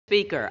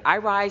Speaker, I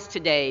rise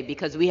today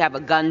because we have a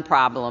gun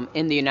problem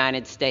in the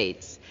United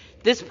States.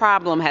 This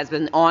problem has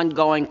been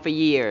ongoing for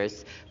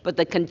years, but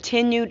the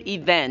continued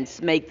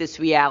events make this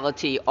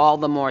reality all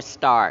the more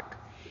stark.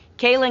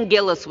 Kaylin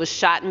Gillis was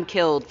shot and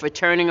killed for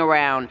turning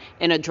around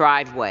in a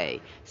driveway,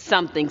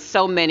 something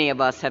so many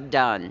of us have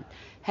done.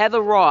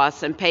 Heather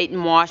Ross and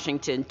Peyton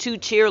Washington, two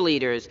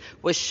cheerleaders,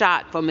 were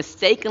shot for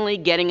mistakenly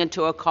getting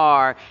into a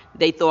car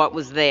they thought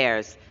was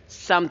theirs,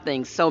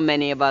 something so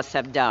many of us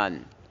have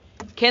done.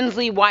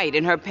 Kinsley White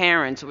and her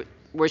parents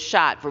were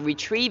shot for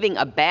retrieving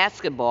a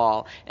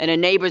basketball in a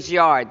neighbor's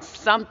yard,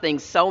 something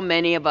so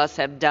many of us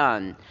have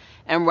done.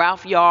 And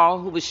Ralph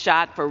Yarl, who was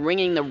shot for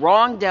ringing the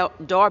wrong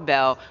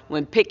doorbell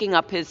when picking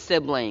up his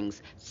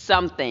siblings,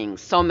 something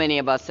so many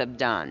of us have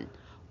done.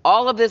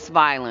 All of this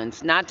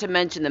violence, not to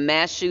mention the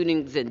mass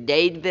shootings in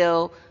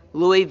Dadeville,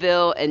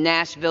 Louisville, and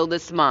Nashville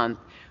this month,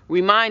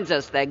 reminds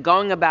us that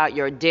going about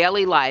your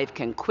daily life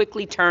can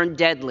quickly turn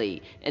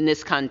deadly in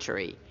this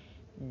country.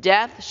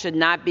 Death should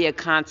not be a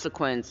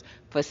consequence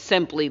for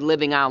simply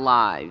living our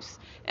lives.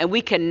 And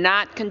we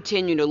cannot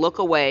continue to look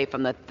away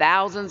from the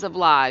thousands of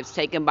lives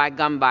taken by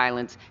gun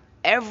violence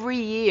every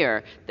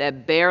year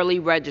that barely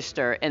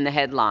register in the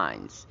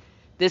headlines.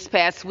 This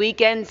past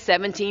weekend,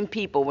 17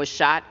 people were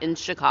shot in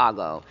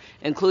Chicago,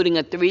 including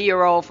a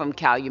 3-year-old from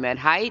Calumet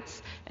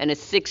Heights and a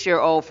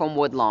 6-year-old from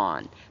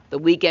Woodlawn. The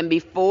weekend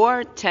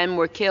before, 10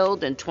 were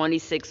killed and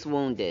 26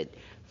 wounded.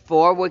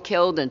 4 were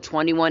killed and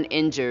 21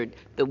 injured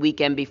the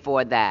weekend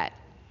before that.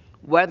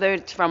 Whether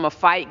it's from a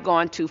fight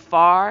gone too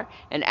far,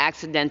 an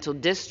accidental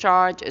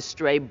discharge, a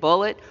stray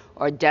bullet,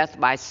 or death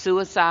by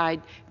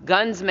suicide,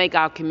 guns make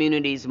our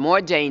communities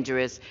more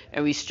dangerous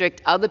and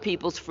restrict other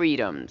people's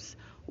freedoms.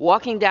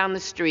 Walking down the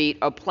street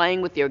or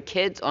playing with your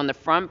kids on the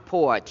front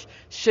porch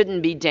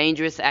shouldn't be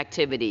dangerous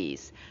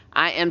activities.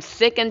 I am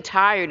sick and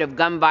tired of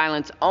gun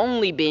violence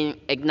only being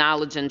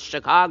acknowledged in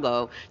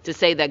Chicago to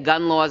say that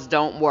gun laws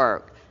don't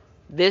work.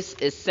 This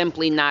is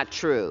simply not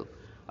true.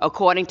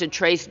 According to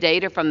trace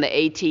data from the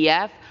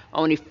ATF,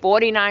 only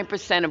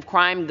 49% of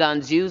crime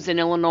guns used in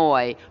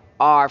Illinois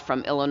are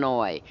from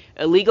Illinois.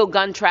 Illegal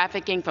gun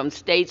trafficking from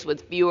states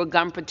with fewer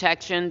gun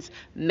protections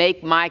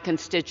make my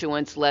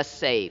constituents less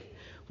safe.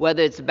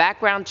 Whether it's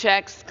background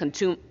checks,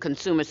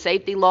 consumer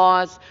safety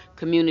laws,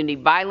 community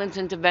violence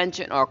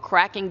intervention, or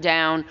cracking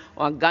down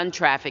on gun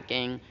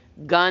trafficking,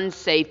 gun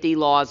safety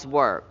laws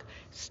work.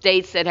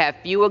 States that have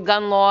fewer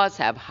gun laws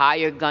have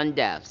higher gun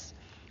deaths.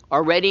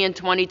 Already in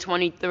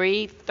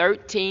 2023,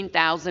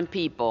 13,000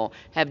 people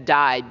have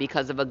died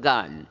because of a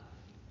gun,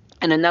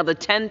 and another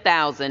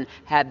 10,000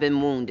 have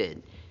been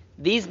wounded.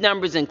 These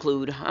numbers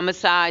include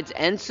homicides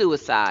and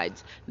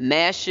suicides,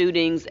 mass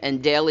shootings,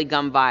 and daily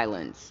gun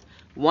violence.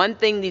 One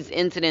thing these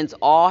incidents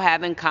all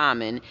have in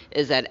common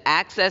is that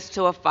access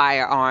to a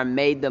firearm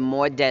made them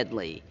more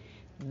deadly.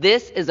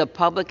 This is a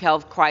public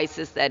health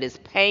crisis that is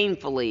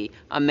painfully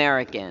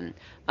American.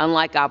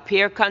 Unlike our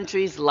peer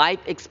countries, life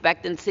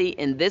expectancy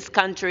in this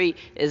country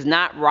is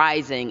not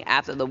rising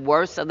after the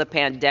worst of the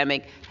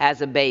pandemic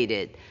has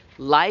abated.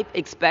 Life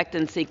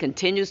expectancy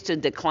continues to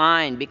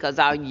decline because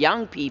our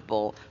young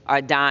people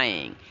are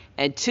dying,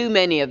 and too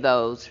many of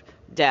those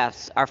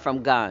deaths are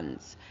from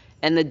guns.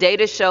 And the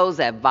data shows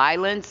that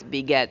violence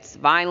begets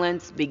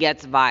violence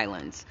begets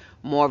violence.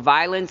 More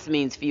violence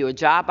means fewer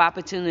job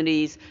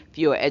opportunities,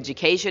 fewer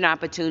education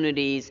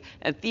opportunities,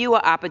 and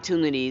fewer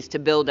opportunities to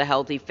build a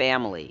healthy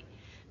family.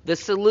 The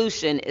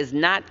solution is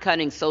not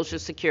cutting Social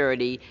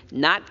Security,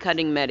 not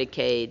cutting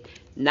Medicaid,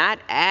 not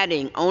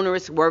adding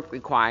onerous work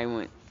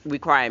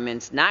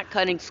requirements, not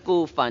cutting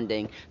school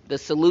funding. The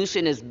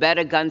solution is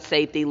better gun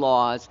safety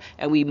laws,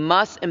 and we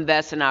must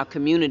invest in our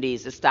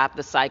communities to stop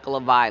the cycle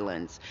of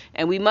violence.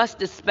 And we must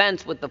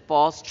dispense with the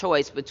false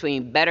choice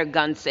between better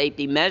gun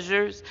safety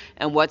measures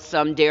and what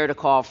some dare to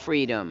call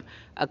freedom.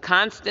 A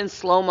constant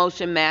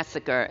slow-motion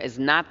massacre is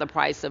not the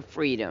price of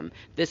freedom.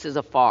 This is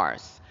a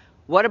farce.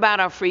 What about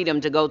our freedom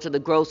to go to the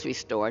grocery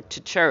store,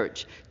 to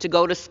church, to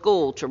go to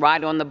school, to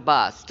ride on the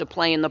bus, to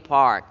play in the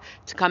park,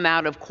 to come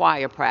out of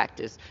choir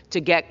practice, to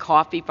get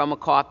coffee from a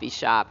coffee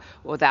shop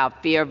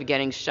without fear of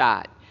getting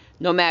shot?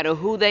 No matter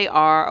who they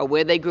are or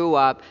where they grew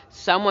up,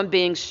 someone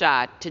being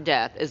shot to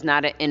death is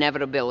not an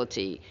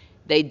inevitability.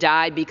 They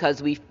died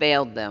because we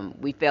failed them.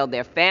 We failed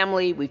their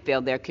family. We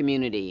failed their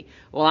community.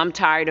 Well, I'm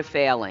tired of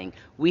failing.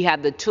 We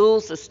have the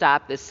tools to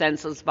stop this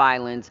senseless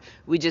violence.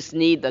 We just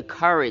need the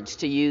courage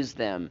to use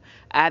them.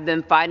 I've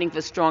been fighting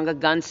for stronger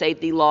gun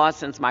safety laws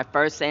since my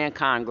first day in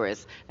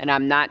Congress, and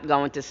I'm not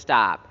going to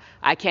stop.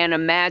 I can't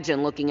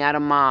imagine looking at a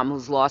mom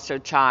who's lost her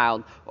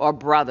child or a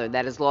brother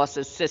that has lost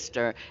his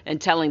sister and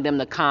telling them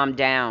to calm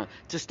down,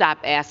 to stop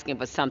asking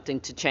for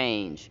something to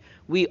change.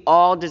 We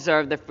all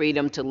deserve the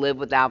freedom to live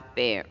without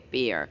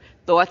fear.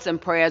 Thoughts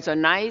and prayers are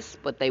nice,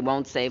 but they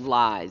won't save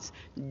lives.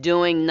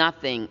 Doing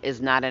nothing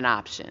is not an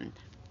option.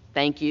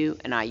 Thank you,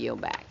 and I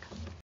yield back.